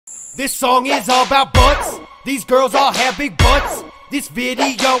This song is all about butts. These girls all have big butts. This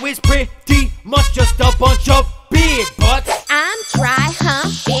video is pretty much just a bunch of big butts. I'm dry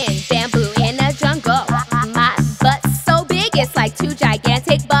humping bamboo in a jungle. My butt's so big it's like two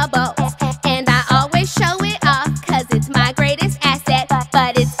gigantic bubbles. And I always show it off cause it's my greatest asset.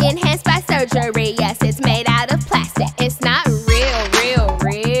 But it's enhanced by surgery, yes, it's made out of plastic. It's not real.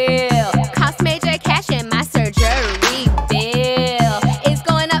 Cost major cash in my surgery bill. It's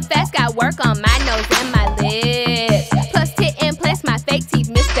going up fast, got work on my nose and my lips. Plus tit implants, my fake teeth,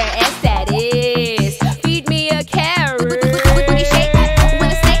 Mr. S that is. Feed me a carrot. Booty shake,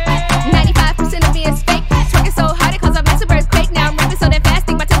 with a snake. 95% of me is fake. Twerking so hard it caused a massive earthquake. Now I'm rapping so damn fast,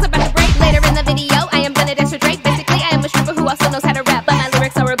 think my tongue's about to break. Later in the video, I am gonna dance with Drake. Basically, I am a stripper who also knows how to rap, but my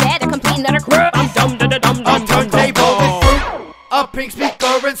lyrics are bad, a complete and utter crap. I'm dumb, a turntable with fruit, a pink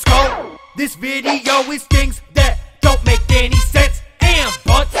speaker and skull. This video is things that don't make any sense. And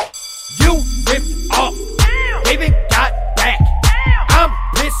butts, you ripped off. David got back. I'm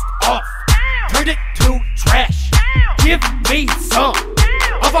pissed off. Turned it to trash. Give me some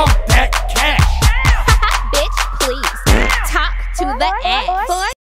of all that cash. Bitch, please talk to the ass.